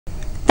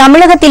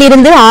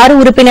தமிழகத்திலிருந்து 6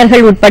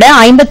 உறுப்பினர்கள் உட்பட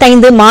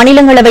 55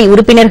 மாநிலங்களவை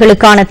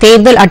உறுப்பினர்களுக்கான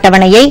தேர்தல்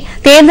அட்டவணையை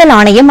தேர்தல்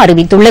ஆணையம்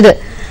அறிவித்துள்ளது.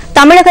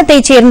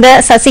 தமிழகத்தைச் சேர்ந்த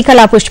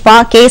Sasikala Pushpa,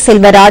 K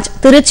Selvaraj,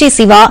 Trichy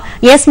Siva,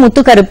 S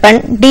Muthukaruppan,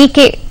 D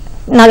K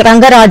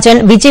Rangarajan,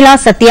 Vijila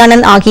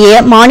Satyanand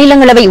ஆகிய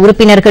மாநிலங்களவை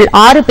உறுப்பினர்கள்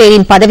 6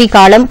 பேரின்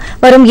பதவிக்காலம்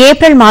வரும்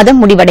ஏப்ரல் மாதம்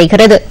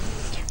முடிவடைகிறது.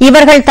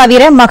 இவர்கள்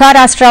தவிர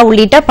மகாராஷ்டிரா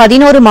உள்ளிட்ட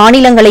 11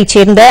 மாநிலங்களைச்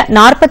சேர்ந்த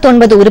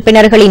 49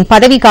 உறுப்பினர்களின்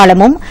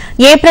பதவிக்காலமும்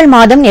ஏப்ரல்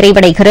மாதம்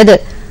நிறைவடைகிறது.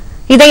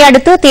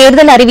 இதையடுத்து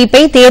தேர்தல்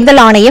அறிவிப்பை தேர்தல்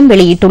ஆணையம்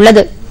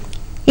வெளியிட்டுள்ளது.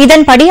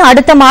 இதன்படி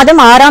அடுத்த மாதம்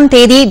 6ஆம்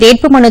தேதி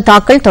வேட்புமனு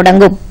தாக்கல்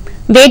தொடங்கும்.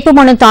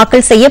 வேட்புமனு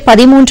தாக்கல் செய்ய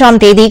 13ஆம்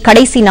தேதி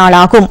கடைசி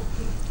நாளாகும்.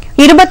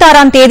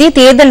 26ஆம் தேதி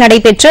தேர்தல்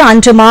நடைபெற்று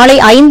அன்று மாலை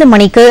 5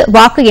 மணிக்கு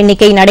வாக்கு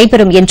எண்ணிக்கை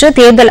நடைபெறும் என்று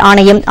தேர்தல்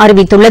ஆணையம்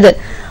அறிவித்துள்ளது.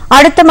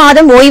 அடுத்த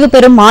மாதம் ஓய்வு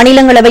பெறும்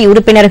மாநிலங்களவை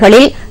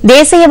உறுப்பினர்களில்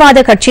தேசியவாத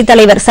கட்சித்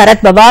தலைவர்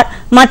சரத்பவார்,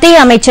 மத்திய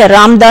அமைச்சர்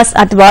ராம்தாஸ்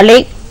அத்வாலே,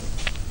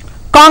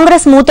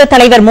 காங்கிரஸ் மூத்த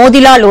தலைவர்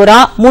மோதிலால் வோரா,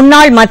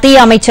 முன்னாள் மத்திய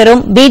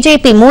அமைச்சரும்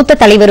பிஜேபி மூத்த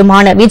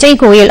தலைவருமான விஜய்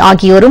கோயல்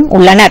ஆகியோரும்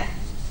உள்ளனர்.